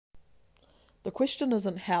The question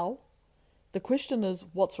isn't how, the question is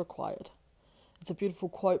what's required. It's a beautiful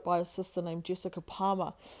quote by a sister named Jessica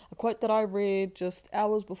Palmer, a quote that I read just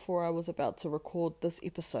hours before I was about to record this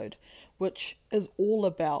episode, which is all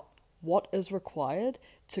about what is required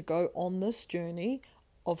to go on this journey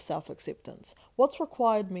of self-acceptance. What's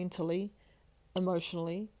required mentally,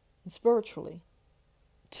 emotionally, and spiritually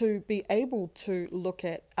to be able to look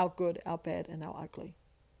at our good, our bad, and our ugly.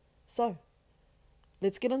 So,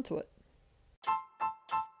 let's get into it.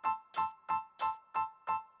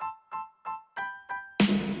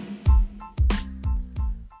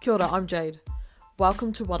 Kia ora, I'm Jade.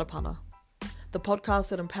 Welcome to Watapana, the podcast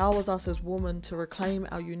that empowers us as women to reclaim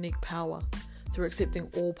our unique power through accepting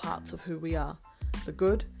all parts of who we are, the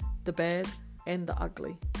good, the bad, and the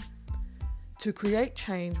ugly. To create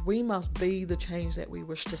change, we must be the change that we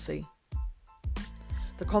wish to see.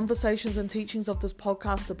 The conversations and teachings of this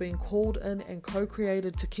podcast are being called in and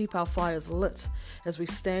co-created to keep our fires lit as we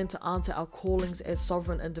stand to answer our callings as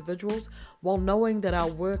sovereign individuals while knowing that our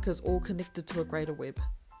work is all connected to a greater web.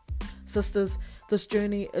 Sisters, this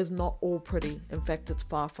journey is not all pretty. In fact, it's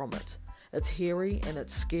far from it. It's hairy and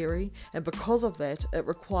it's scary, and because of that, it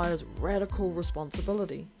requires radical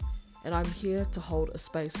responsibility. And I'm here to hold a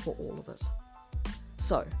space for all of it.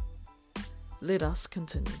 So, let us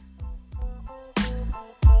continue.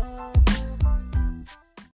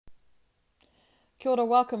 Kia ora,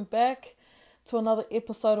 welcome back to another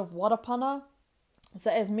episode of Watapana.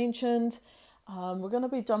 So as mentioned, we're going to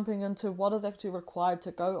be jumping into what is actually required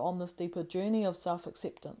to go on this deeper journey of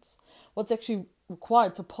self-acceptance. What's actually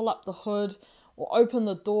required to pull up the hood or open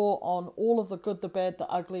the door on all of the good, the bad, the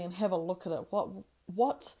ugly, and have a look at it.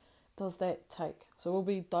 What does that take? So we'll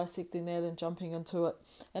be dissecting that and jumping into it,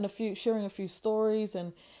 and sharing a few stories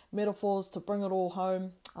and metaphors to bring it all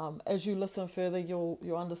home. As you listen further, you'll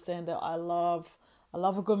understand that I love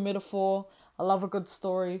a good metaphor. I love a good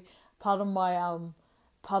story. Part of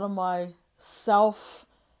my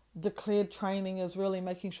self-declared training is really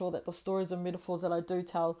making sure that the stories and metaphors that I do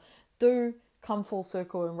tell do come full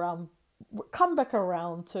circle and come back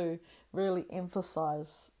around to really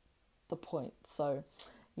emphasize the point. So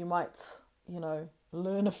you might,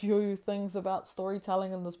 learn a few things about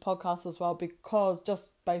storytelling in this podcast as well, because just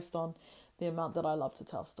based on the amount that I love to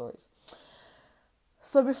tell stories.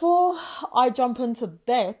 So before I jump into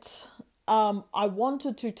that, I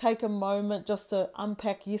wanted to take a moment just to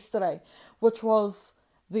unpack yesterday, which was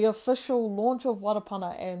the official launch of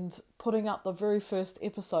Watapana and putting up the very first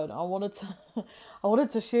episode. I wanted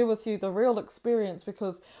to share with you the real experience,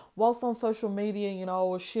 because whilst on social media, I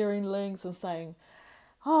was sharing links and saying,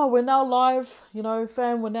 "Oh, we're now live,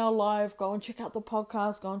 fam, we're now live. Go and check out the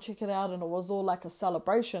podcast, go and check it out." And it was all like a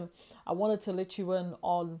celebration. I wanted to let you in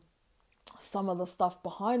on some of the stuff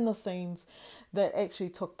behind the scenes that actually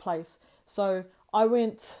took place. So I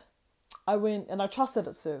went and I trust that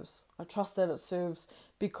it serves.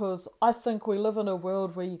 Because I think we live in a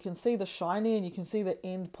world where you can see the shiny and you can see the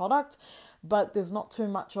end product, but there's not too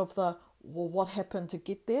much of what happened to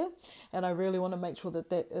get there. And I really want to make sure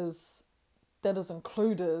that is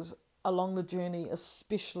included along the journey,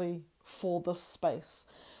 especially for this space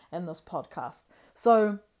and this podcast.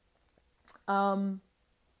 So,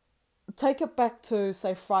 take it back to,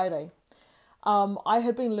 say, Friday. I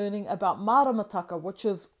had been learning about Maramataka, which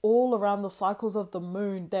is all around the cycles of the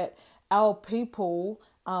moon that our people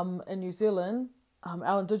in New Zealand,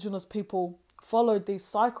 our Indigenous people, followed these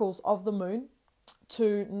cycles of the moon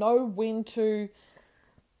to know when to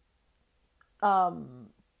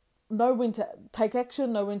take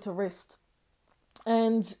action, know when to rest.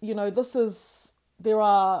 And, there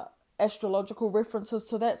are astrological references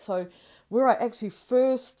to that. So where I actually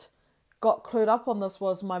first got clued up on this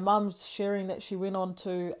was my mum sharing that she went on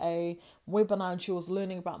to a webinar and she was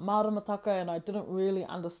learning about Maramataka, and I didn't really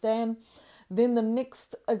understand. Then the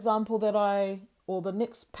next example or the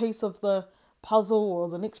next piece of the puzzle or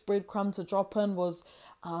the next breadcrumb to drop in was,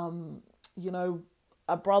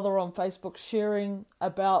 a brother on Facebook sharing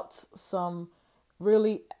about some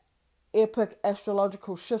really epic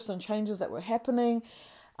astrological shifts and changes that were happening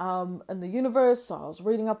in the universe. So I was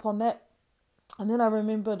reading up on that. And then I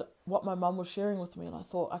remembered what my mum was sharing with me, and I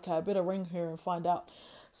thought, okay, I better ring her and find out.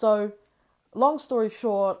 So, long story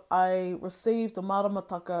short, I received the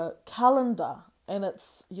Maramataka calendar, and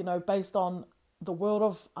it's, based on the world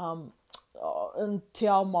of in Te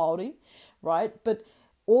Ao Māori, right? But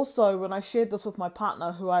also, when I shared this with my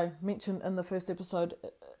partner, who I mentioned in the first episode,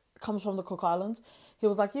 comes from the Cook Islands, he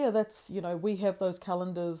was like, yeah, that's, we have those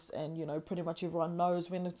calendars, and, pretty much everyone knows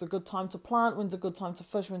when it's a good time to plant, when's a good time to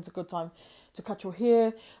fish, when's a good time to cut your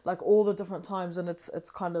hair, like all the different times. And it's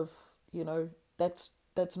kind of, that's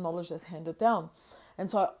that's knowledge that's handed down. And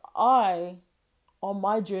so on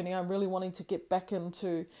my journey, I'm really wanting to get back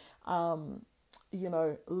into,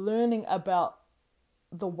 learning about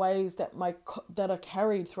the ways that that are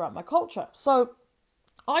carried throughout my culture. So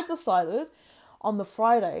I decided on the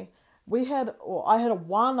Friday I had a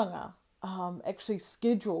wānanga actually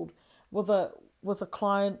scheduled with a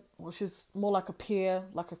client, which is more like a peer,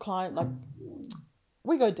 like a client, like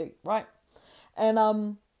we go deep, right?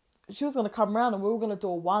 And she was going to come around and we were going to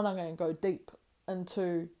do a wānanga and go deep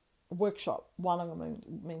into workshop.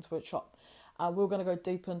 Wānanga means workshop. We were going to go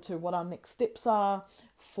deep into what our next steps are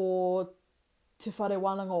for Te Whare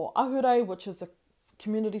Wānanga o Ahure, which is a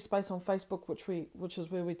community space on Facebook, which is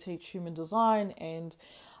where we teach human design and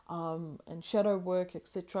shadow work,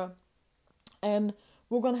 etc. And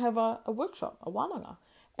we're going to have a workshop, a wānanga.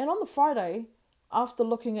 And on the Friday, after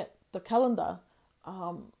looking at the calendar,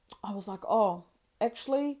 I was like, oh,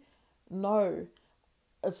 actually, no,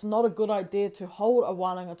 it's not a good idea to hold a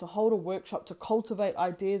wānanga, to hold a workshop, to cultivate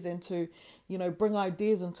ideas and to, bring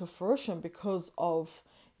ideas into fruition because of,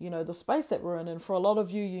 the space that we're in. And for a lot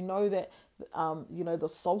of you, that, the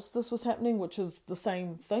solstice was happening, which is the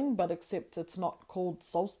same thing, but except it's not called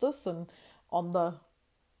solstice and on the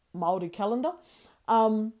Māori calendar.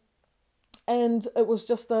 And it was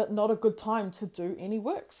just not a good time to do any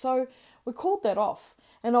work. So we called that off.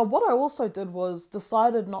 And what I also did was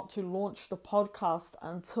decided not to launch the podcast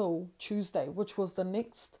until Tuesday, which was the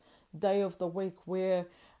next day of the week where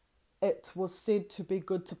it was said to be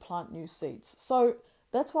good to plant new seeds. So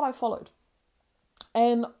that's what I followed.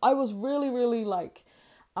 And I was really, really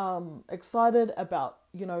excited about,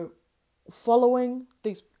 following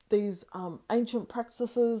these ancient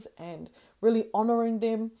practices and really honoring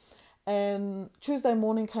them. And Tuesday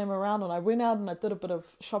morning came around and I went out and I did a bit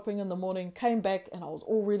of shopping in the morning, came back and I was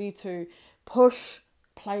all ready to push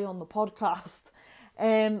play on the podcast.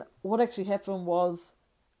 And what actually happened was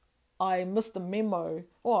I missed the memo.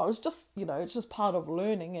 Well, it was just, it's just part of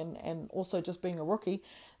learning and also just being a rookie,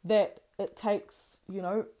 that it takes,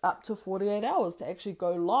 up to 48 hours to actually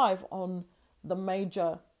go live on the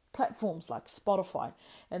major platforms like Spotify.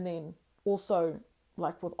 And then also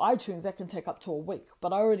like with iTunes, that can take up to a week,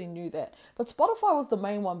 but I already knew that. But Spotify was the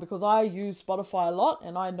main one because I use Spotify a lot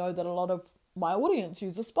and I know that a lot of my audience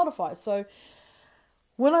uses Spotify. So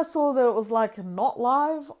when I saw that it was not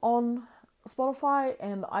live on Spotify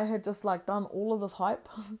and I had just done all of this hype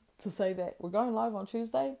to say that we're going live on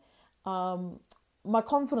Tuesday, my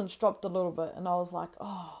confidence dropped a little bit and I was like,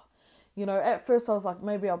 oh, at first I was like,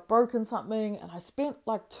 maybe I've broken something, and I spent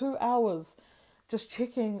 2 hours just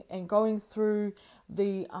checking and going through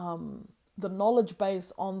the knowledge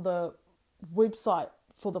base on the website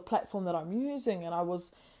for the platform that I'm using, and I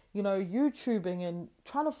was, YouTubing and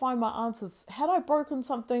trying to find my answers. Had I broken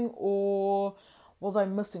something or was I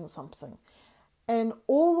missing something? And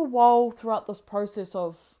all the while throughout this process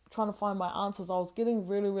of trying to find my answers, I was getting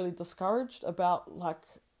really, really discouraged about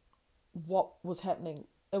what was happening.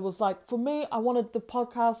 It was for me, I wanted the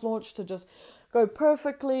podcast launch to just go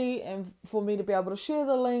perfectly and for me to be able to share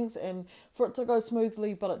the links and for it to go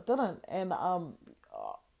smoothly, but it didn't. And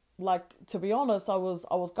to be honest, I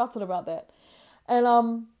was gutted about that. And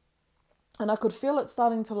I could feel it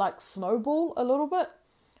starting to snowball a little bit,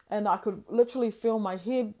 and I could literally feel my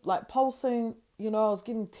head pulsing, I was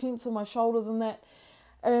getting tense in my shoulders and that.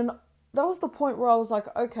 And that was the point where I was like,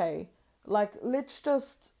 okay, let's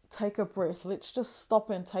just take a breath. Let's just stop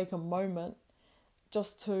and take a moment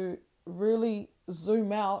just to really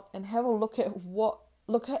zoom out and have a look at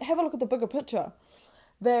the bigger picture.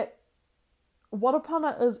 That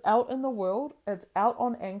Watapana is out in the world. It's out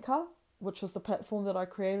on Anchor, which is the platform that I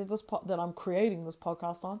created that I'm creating this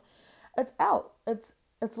podcast on. It's out. It's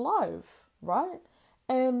live, right?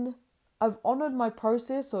 And I've honored my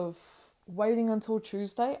process of waiting until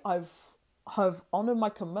Tuesday. I've honored my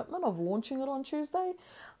commitment of launching it on Tuesday.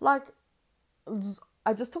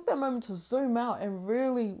 I just took that moment to zoom out and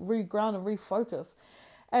really reground and refocus.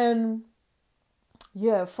 And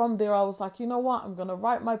yeah, from there I was like, you know what? I'm going to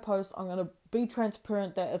write my post. I'm going to be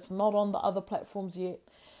transparent that it's not on the other platforms yet.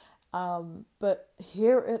 But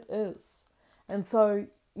here it is. And so,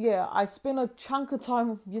 yeah, I spent a chunk of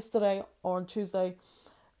time yesterday or on Tuesday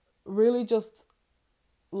really just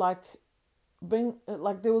being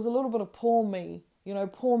there was a little bit of poor me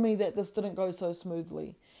that this didn't go so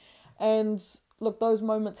smoothly. And look, those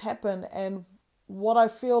moments happen, and what I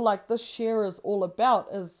feel like this share is all about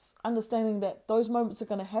is understanding that those moments are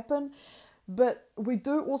going to happen, but we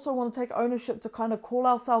do also want to take ownership to kind of call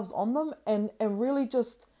ourselves on them and really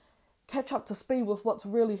just catch up to speed with what's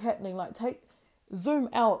really happening. zoom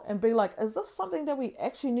out and be like, is this something that we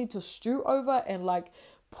actually need to stew over and like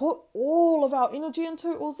put all of our energy into,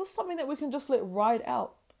 or is this something that we can just let ride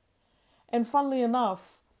out? And funnily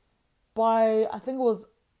enough, by I think it was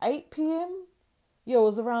 8 p.m. Yeah, it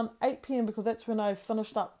was around 8 p.m. because that's when I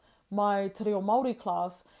finished up my Te Reo Māori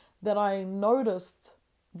class, that I noticed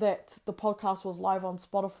that the podcast was live on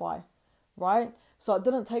Spotify, right? So it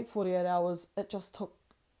didn't take 48 hours. It just took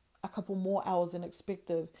a couple more hours than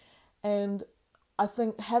expected. And I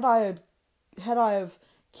think had I have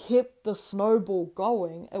kept the snowball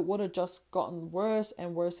going, it would have just gotten worse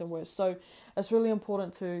and worse and worse. So it's really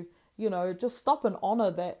important to, just stop and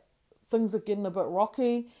honor that things are getting a bit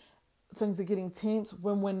rocky, things are getting tense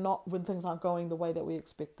when things aren't going the way that we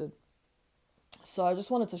expected. So I just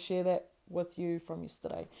wanted to share that with you from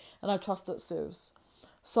yesterday, and I trust it serves.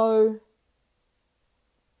 So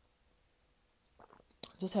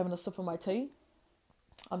just having a sip of my tea.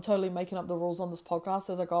 I'm totally making up the rules on this podcast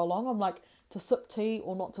as I go along. I'm like, to sip tea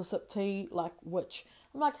or not to sip tea, like which?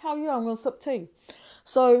 I'm like, hell yeah, I'm going to sip tea.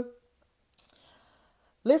 So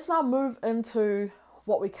let's now move into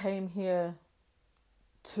what we came here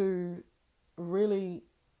to really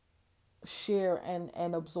share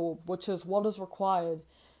and absorb, which is what is required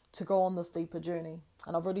to go on this deeper journey.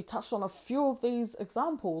 And I've already touched on a few of these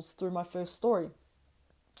examples through my first story.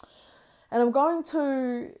 And I'm going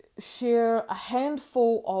to share a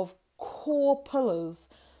handful of core pillars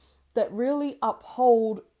that really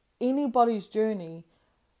uphold anybody's journey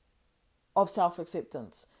of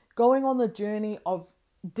self-acceptance. Going on the journey of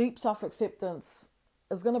deep self-acceptance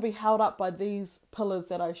is going to be held up by these pillars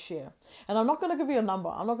that I share. And I'm not going to give you a number.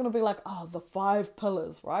 I'm not going to be like, the 5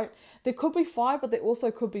 pillars, right? There could be 5, but there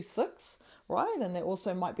also could be 6, right? And there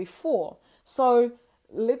also might be 4. So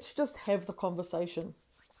let's just have the conversation.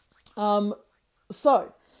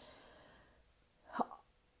 So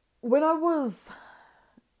when I was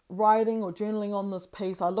writing or journaling on this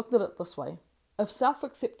piece, I looked at it this way. If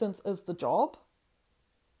self-acceptance is the job,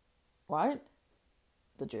 right,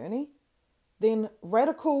 the journey, then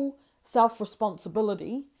radical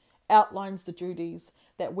self-responsibility outlines the duties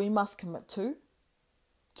that we must commit to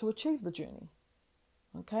achieve the journey.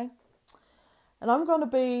 Okay? And I'm going to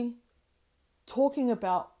be talking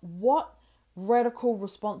about what radical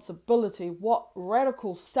responsibility, what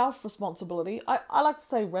radical self-responsibility, I like to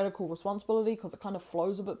say radical responsibility because it kind of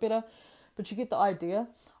flows a bit better, but you get the idea.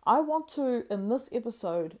 I want to, in this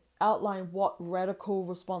episode, outline what radical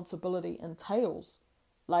responsibility entails.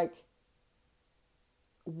 Like,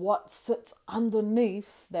 what sits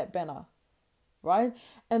underneath that banner, right?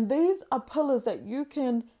 And these are pillars that you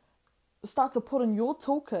can start to put in your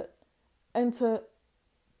toolkit and to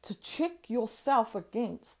check yourself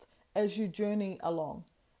against as you journey along.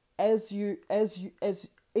 As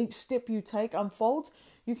each step you take unfolds,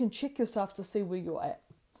 you can check yourself to see where you're at.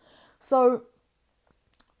 So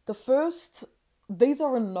these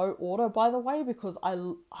are in no order, by the way, because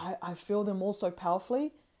I feel them all so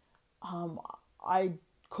powerfully. I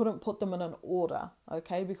couldn't put them in an order,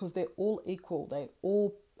 okay, because they're all equal. They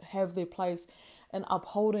all have their place in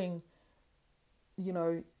upholding,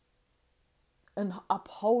 and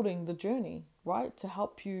upholding the journey, right, to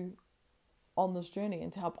help you on this journey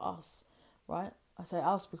and to help us, right? I say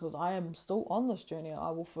us because I am still on this journey and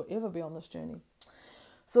I will forever be on this journey.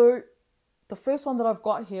 So the first one that I've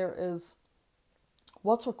got here is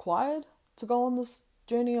what's required to go on this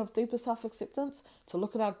journey of deeper self-acceptance, to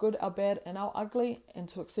look at our good, our bad, and our ugly, and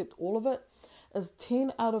to accept all of it, is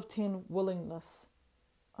 10 out of 10 willingness.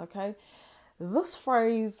 Okay? This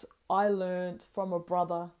phrase I learned from a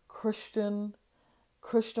brother, Christian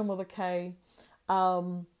with a K,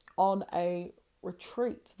 on a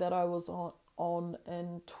retreat that I was on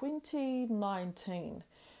in 2019.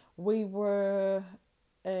 We were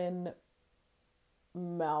in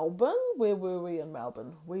Melbourne. Where were we in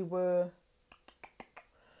Melbourne? We were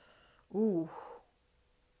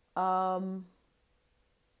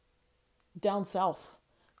down south.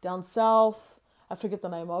 I forget the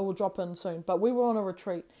name. I will drop in soon. But we were on a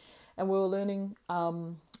retreat and we were learning,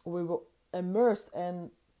 we were immersed in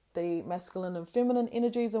the masculine and feminine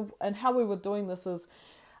energies. And how we were doing this is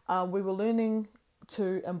we were learning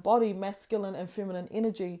to embody masculine and feminine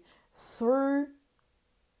energy through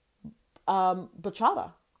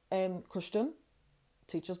Bachata. And Christian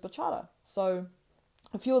teaches Bachata. So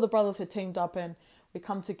a few of the brothers had teamed up and we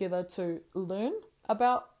come together to learn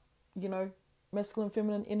about, masculine and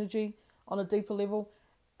feminine energy on a deeper level,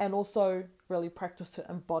 and also really practice to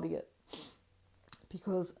embody it,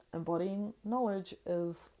 because embodying knowledge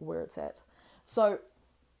is where it's at. So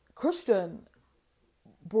Christian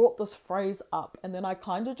brought this phrase up, and then I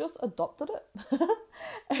kind of just adopted it.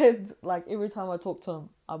 And like every time I talk to him,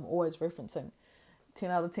 I'm always referencing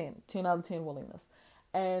 10 out of 10, 10 out of 10 willingness.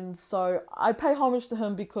 And so I pay homage to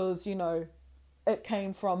him because, you know, it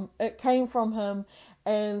came from him,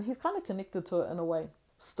 and he's kind of connected to it in a way.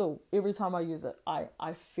 Still, every time I use it,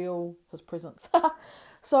 I feel his presence.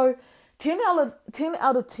 So 10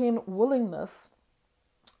 out of 10 willingness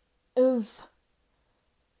is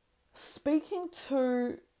speaking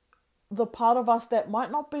to the part of us that might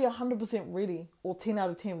not be 100% ready, or 10 out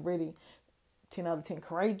of 10 ready, 10 out of 10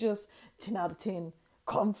 courageous, 10 out of 10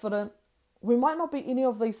 confident. We might not be any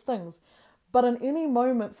of these things, but in any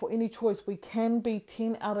moment, for any choice, we can be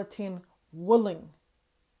 10 out of 10 willing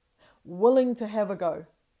to have a go.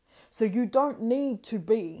 So you don't need to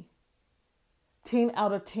be 10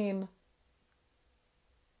 out of 10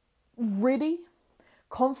 ready,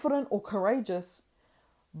 confident, or courageous.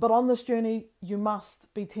 But on this journey, you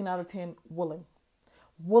must be 10 out of 10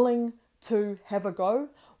 willing to have a go,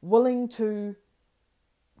 willing to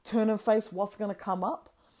turn and face what's going to come up,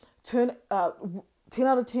 10 out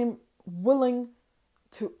of 10 willing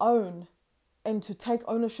to own and to take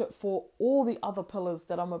ownership for all the other pillars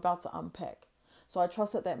that I'm about to unpack. So I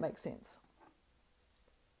trust that makes sense.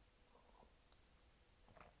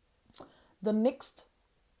 The next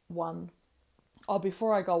one,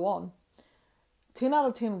 before I go on, 10 out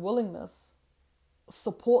of 10 willingness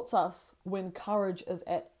supports us when courage is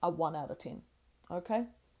at a 1 out of 10. Okay?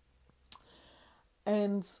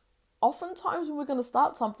 And oftentimes when we're going to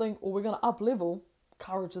start something or we're going to up level,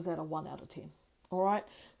 courage is at a 1 out of 10. All right?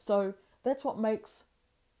 So that's what makes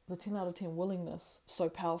the 10 out of 10 willingness so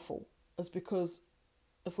powerful, is because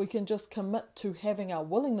if we can just commit to having our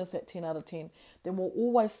willingness at 10 out of 10, then we'll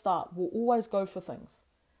always start, we'll always go for things,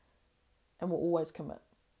 and we'll always commit.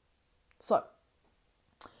 So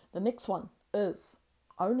the next one is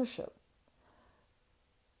ownership.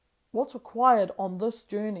 What's required on this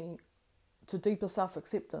journey to deeper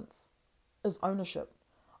self-acceptance is ownership.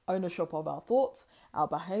 Ownership of our thoughts, our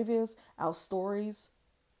behaviors, our stories,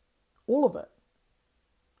 all of it.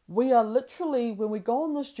 We are literally, when we go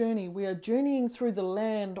on this journey, we are journeying through the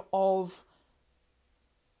land of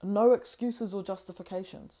no excuses or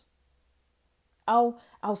justifications. Our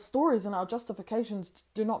stories and our justifications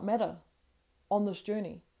do not matter on this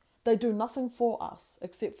journey. They do nothing for us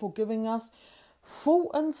except for giving us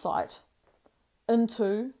full insight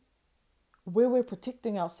into where we're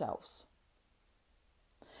protecting ourselves.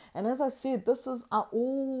 And as I said, this is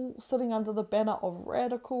all sitting under the banner of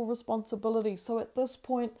radical responsibility. So at this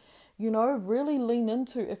point, really lean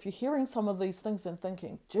into, if you're hearing some of these things and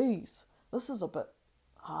thinking, geez, this is a bit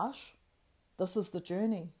harsh. This is the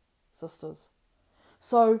journey, sisters.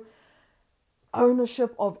 So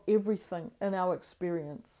ownership of everything in our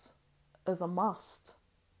experience is a must.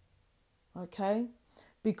 Okay?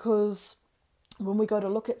 Because when we go to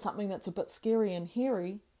look at something that's a bit scary and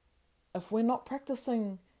hairy, if we're not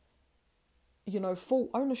practicing full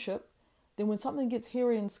ownership, then when something gets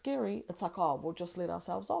hairy and scary, it's like, we'll just let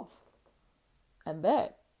ourselves off. And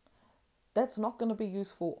that's not going to be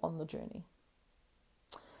useful on the journey.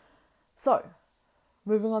 So,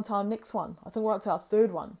 moving on to our next one. I think we're up to our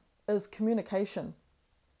third one, is communication.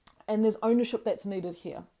 And there's ownership that's needed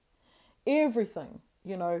here. Everything,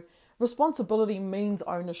 responsibility means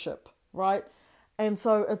ownership, right? And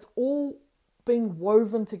so it's all being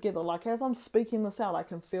woven together. Like as I'm speaking this out, I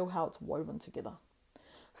can feel how it's woven together.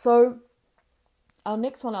 So our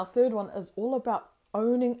next one, our third one, is all about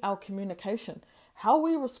owning our communication, how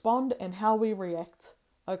we respond and how we react.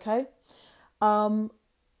 Okay,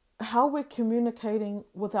 how we're communicating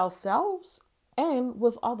with ourselves and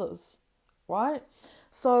with others, right?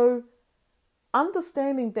 So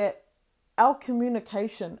understanding that our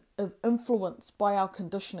communication is influenced by our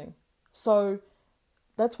conditioning. So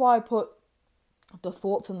that's why I put the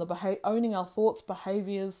thoughts and owning our thoughts,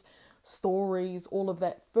 behaviors, stories, all of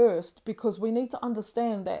that first, because we need to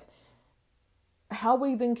understand that how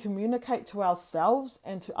we then communicate to ourselves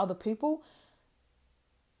and to other people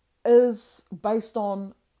is based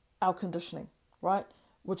on our conditioning, right?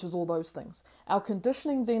 Which is all those things. Our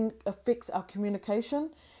conditioning then affects our communication,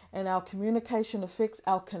 and our communication affects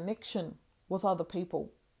our connection with other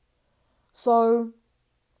people. So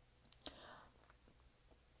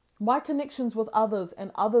my connections with others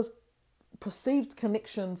and others' perceived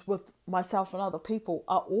connections with myself and other people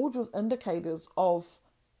are all just indicators of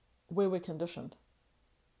where we're conditioned,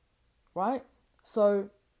 right? So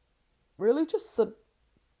really just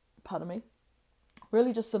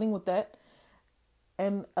really just sitting with that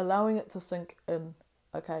and allowing it to sink in,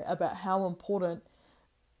 okay, about how important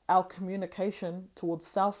our communication towards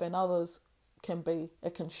self and others can be.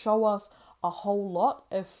 It can show us a whole lot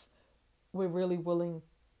if we're really willing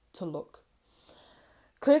to look.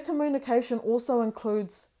 Clear communication also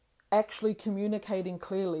includes actually communicating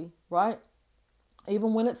clearly, right?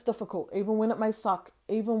 Even when it's difficult, even when it may suck,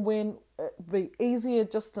 even when it'd be easier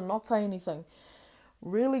just to not say anything.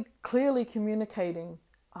 Really clearly communicating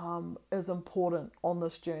is important on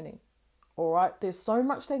this journey. All right, there's so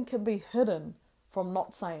much that can be hidden from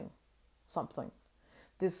not saying something.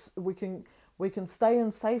 We can stay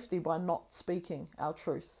in safety by not speaking our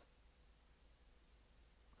truth.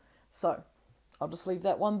 So I'll just leave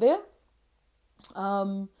that one there.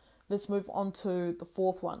 Let's move on to the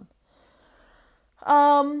fourth one.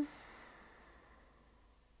 I've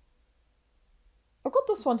got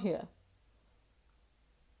this one here.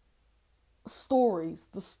 Stories,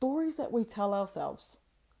 the stories that we tell ourselves.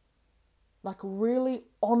 Like really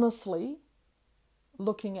honestly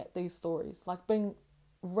looking at these stories, like being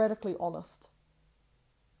radically honest.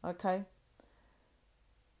 Okay?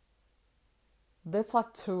 That's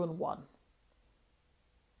like 2 in 1.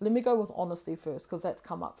 Let me go with honesty first, because that's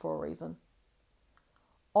come up for a reason.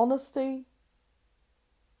 Honesty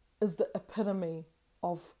is the epitome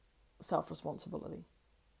of self-responsibility.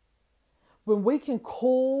 When we can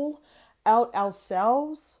call out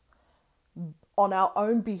ourselves on our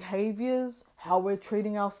own behaviors, how we're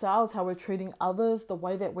treating ourselves, how we're treating others, the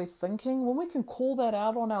way that we're thinking, when we can call that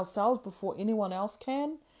out on ourselves before anyone else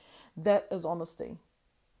can, that is honesty.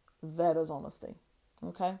 That is honesty.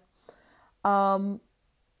 Okay?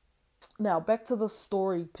 Now, back to the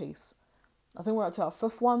story piece. I think we're up to our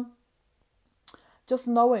 5th one. Just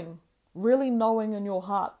knowing, really knowing in your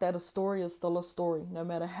heart that a story is still a story, no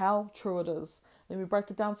matter how true it is. Let me break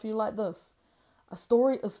it down for you like this. A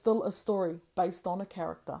story is still a story based on a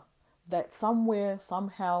character that somewhere,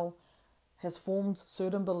 somehow has formed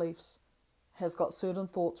certain beliefs, has got certain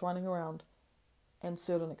thoughts running around and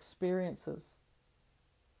certain experiences.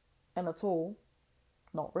 And it's all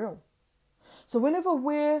not real. So whenever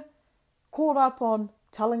we're caught up on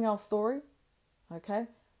telling our story, okay,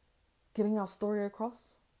 getting our story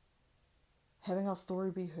across, having our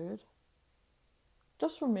story be heard,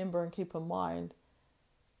 just remember and keep in mind,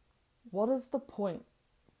 what is the point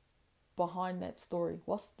behind that story?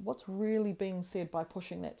 What's really being said by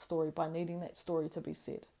pushing that story, by needing that story to be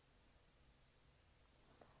said?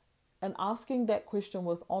 And asking that question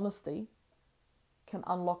with honesty can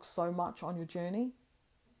unlock so much on your journey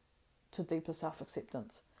to deeper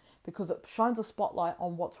self-acceptance, because it shines a spotlight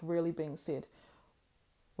on what's really being said.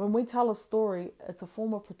 When we tell a story, it's a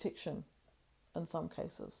form of protection in some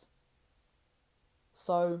cases.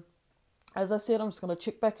 So, as I said, I'm just going to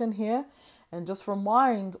check back in here and just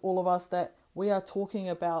remind all of us that we are talking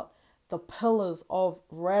about the pillars of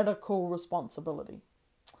radical responsibility.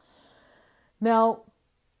 Now,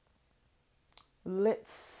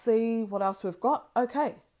 let's see what else we've got.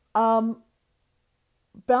 Okay.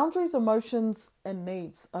 Boundaries, emotions, and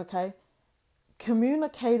needs. Okay.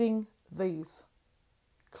 Communicating these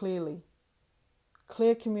clearly.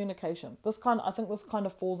 Clear communication. I think this kind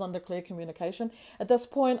of falls under clear communication. At this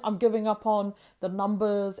point, I'm giving up on the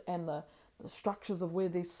numbers and the structures of where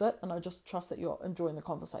these sit, and I just trust that you're enjoying the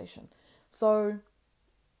conversation. So,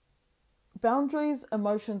 boundaries,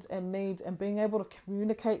 emotions, and needs, and being able to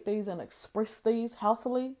communicate these and express these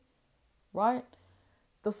healthily, right?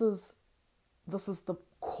 This is the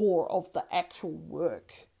core of the actual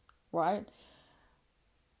work, right?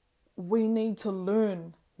 We need to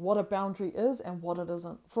learn what a boundary is and what it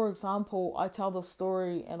isn't. For example, I tell this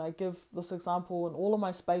story and I give this example in all of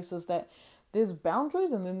my spaces that there's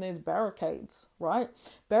boundaries and then there's barricades, right?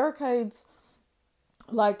 Barricades,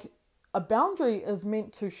 like a boundary is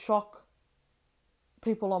meant to shock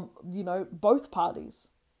people on, both parties.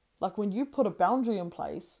 Like when you put a boundary in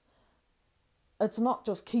place, it's not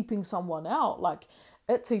just keeping someone out, like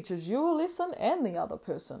it teaches you a lesson and the other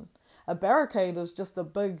person. A barricade is just a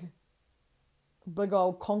big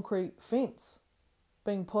old concrete fence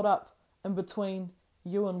being put up in between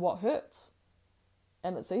you and what hurts.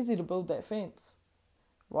 And it's easy to build that fence,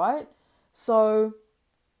 right? So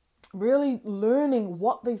really learning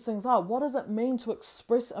what these things are. What does it mean to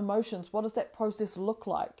express emotions? What does that process look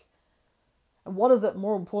like? And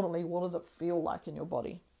more importantly, what does it feel like in your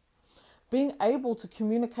body? Being able to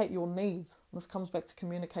communicate your needs. This comes back to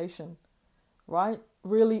communication, right?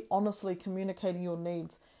 Really honestly communicating your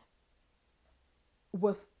needs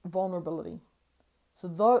with vulnerability.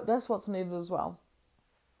 So that's what's needed as well.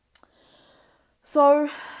 So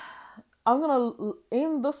I'm going to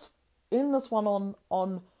end this one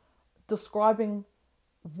on describing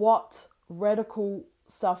what radical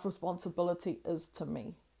self-responsibility is to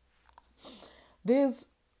me. There's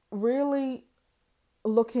really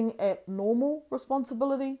looking at normal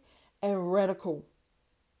responsibility and radical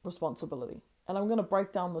responsibility. And I'm going to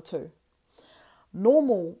break down the two.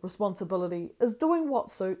 Normal responsibility is doing what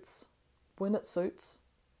suits, when it suits,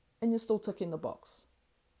 and you're still ticking the box.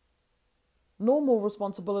 Normal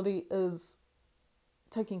responsibility is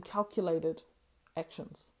taking calculated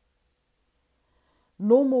actions.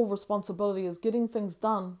 Normal responsibility is getting things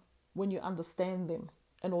done when you understand them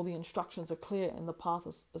and all the instructions are clear and the path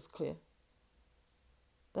is clear.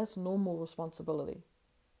 That's normal responsibility.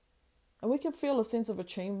 And we can feel a sense of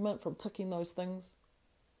achievement from ticking those things.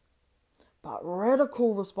 But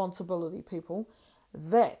radical responsibility, people,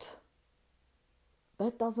 that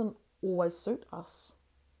doesn't always suit us.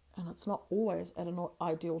 And it's not always at an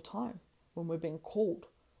ideal time when we're being called.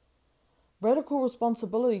 Radical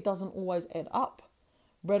responsibility doesn't always add up.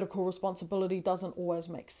 Radical responsibility doesn't always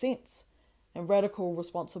make sense. And radical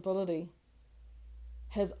responsibility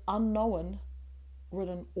has unknown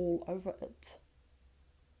written all over it.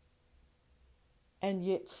 And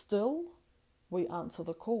yet still, we answer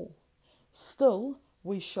the call. Still,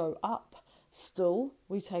 we show up. Still,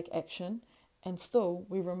 we take action. And still,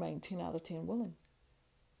 we remain 10 out of 10 willing.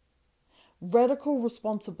 Radical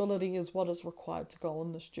responsibility is what is required to go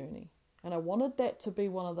on this journey. And I wanted that to be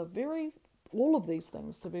all of these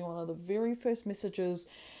things to be one of the very first messages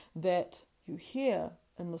that you hear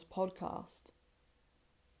in this podcast.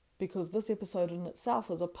 Because this episode in itself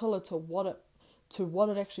is a pillar to what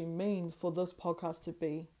it actually means for this podcast to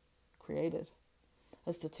be created.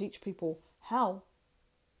 Is to teach people how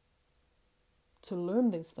to learn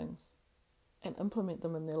these things and implement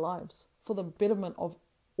them in their lives for the betterment of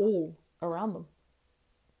all around them.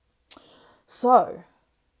 So,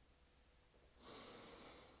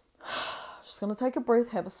 just going to take a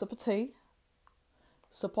breath, have a sip of tea,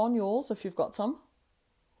 sip on yours if you've got some.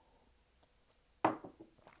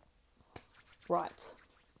 Right.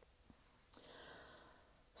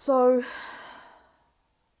 So,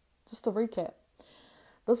 just to recap,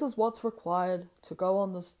 this is what's required to go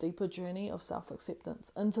on this deeper journey of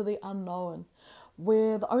self-acceptance into the unknown,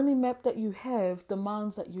 where the only map that you have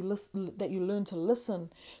demands that you learn to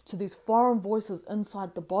listen to these foreign voices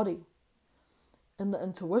inside the body, in the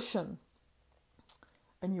intuition,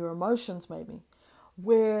 and your emotions maybe,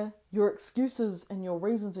 where your excuses and your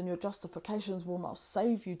reasons and your justifications will not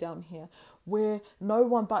save you down here, where no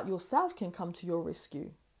one but yourself can come to your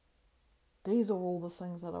rescue. These are all the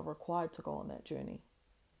things that are required to go on that journey.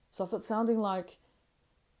 So if it's sounding like,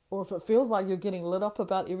 or if it feels like you're getting lit up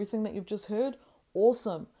about everything that you've just heard,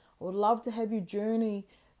 awesome. I would love to have you journey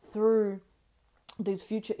through these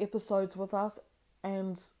future episodes with us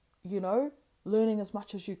and, learning as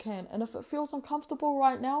much as you can. And if it feels uncomfortable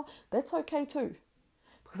right now, that's okay too.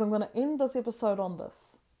 Because I'm going to end this episode on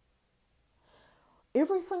this.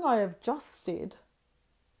 Everything I have just said,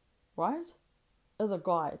 right, is a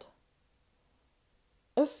guide.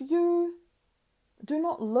 If you do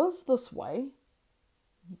not live this way,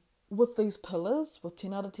 with these pillars, with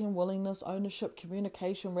 10 out of 10 willingness, ownership,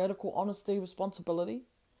 communication, radical honesty, responsibility,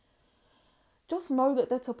 just know that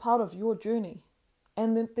that's a part of your journey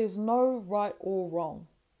and that there's no right or wrong.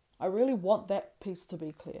 I really want that piece to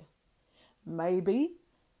be clear. Maybe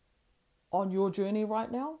on your journey right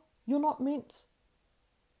now, you're not meant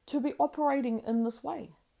to be operating in this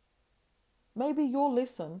way. Maybe your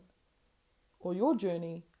lesson or your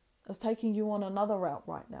journey is taking you on another route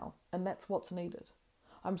right now, and that's what's needed.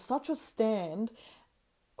 I'm such a stand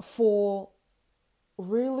for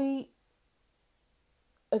really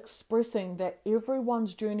expressing that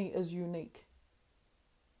everyone's journey is unique.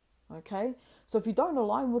 Okay? So if you don't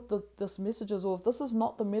align with this messages, or if this is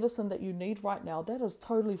not the medicine that you need right now, that is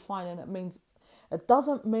totally fine. And it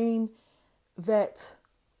doesn't mean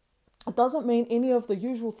any of the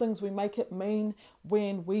usual things we make it mean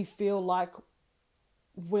when we feel like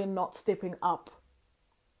we're not stepping up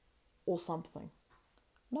or something.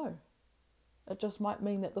 No, it just might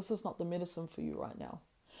mean that this is not the medicine for you right now.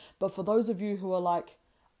 But for those of you who are like,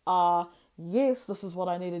 yes, this is what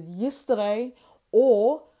I needed yesterday,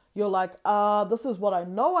 or you're like, this is what I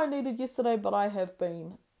know I needed yesterday, but I have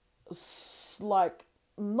been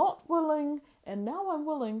not willing, and now I'm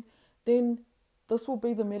willing, then this will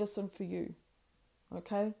be the medicine for you.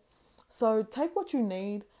 Okay? So take what you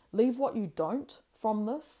need, leave what you don't from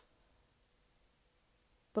this,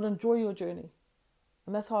 but enjoy your journey.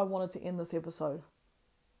 And that's how I wanted to end this episode.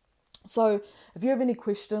 So if you have any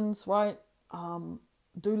questions, right,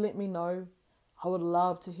 do let me know. I would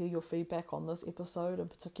love to hear your feedback on this episode in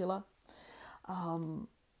particular.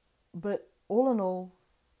 But all in all,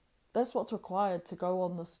 that's what's required to go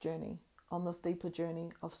on this journey, on this deeper journey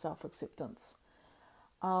of self-acceptance.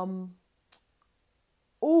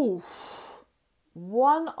 Ooh,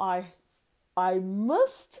 one I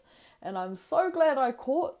missed, and I'm so glad I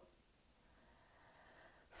caught.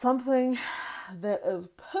 Something that is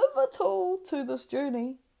pivotal to this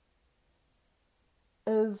journey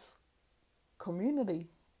is community.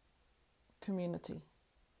 Community.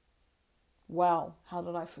 Wow, how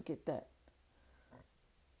did I forget that?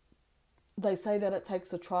 They say that it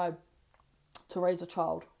takes a tribe to raise a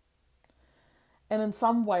child. And in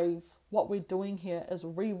some ways, what we're doing here is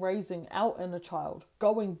re-raising our inner child,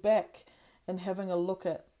 going back and having a look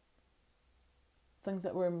at things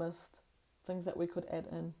that were missed, things that we could add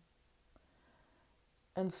in.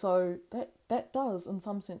 And so that does, in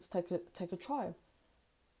some sense, take a tribe.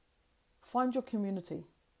 Find your community.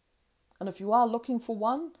 And if you are looking for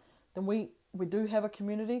one, then we do have a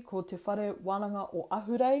community called Te Whare Wānanga o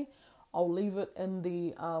Ahurei. I'll leave it in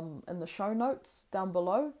the show notes down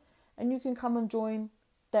below. And you can come and join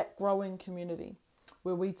that growing community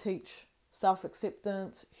where we teach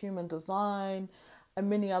self-acceptance, human design, and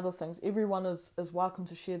many other things. Everyone is welcome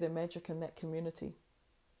to share their magic in that community.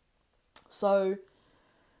 So,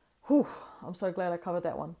 I'm so glad I covered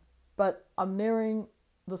that one. But I'm nearing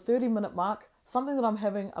the 30-minute mark. Something that I'm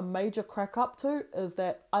having a major crack up to is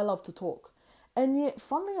that I love to talk. And yet,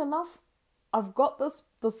 funnily enough, I've got this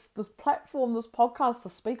platform, this podcast to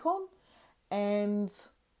speak on. And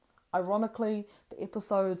ironically, the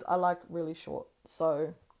episodes are like really short.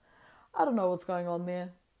 So, I don't know what's going on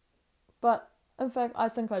there. But in fact, I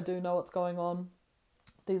think I do know what's going on.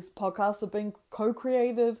 These podcasts are being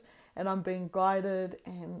co-created and I'm being guided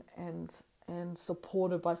and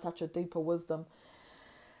supported by such a deeper wisdom.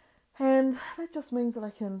 And that just means that I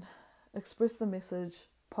can express the message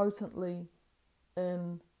potently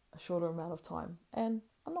in a shorter amount of time. And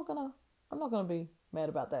I'm not gonna be mad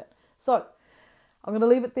about that. So I'm gonna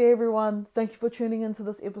leave it there, everyone. Thank you for tuning into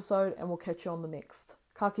this episode, and we'll catch you on the next.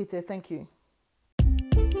 Ka kite, thank you.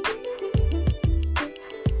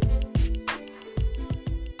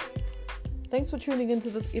 Thanks for tuning into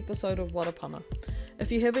this episode of Warapana.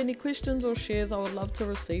 If you have any questions or shares, I would love to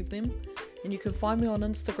receive them. And you can find me on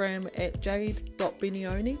Instagram at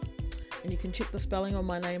jade.benioni. And you can check the spelling of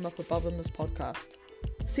my name up above in this podcast.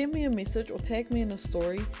 Send me a message or tag me in a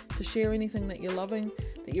story to share anything that you're loving,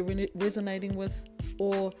 that you're resonating with,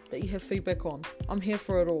 or that you have feedback on. I'm here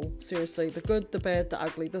for it all, seriously. The good, the bad, the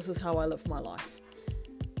ugly. This is how I live my life.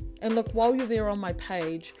 And look, while you're there on my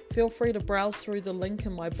page, feel free to browse through the link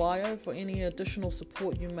in my bio for any additional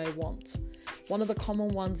support you may want. One of the common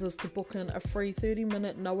ones is to book in a free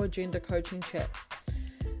 30-minute no-agenda coaching chat.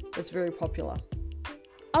 It's very popular.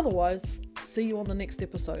 Otherwise, see you on the next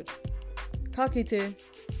episode. Ka kite,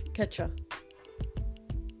 catcha.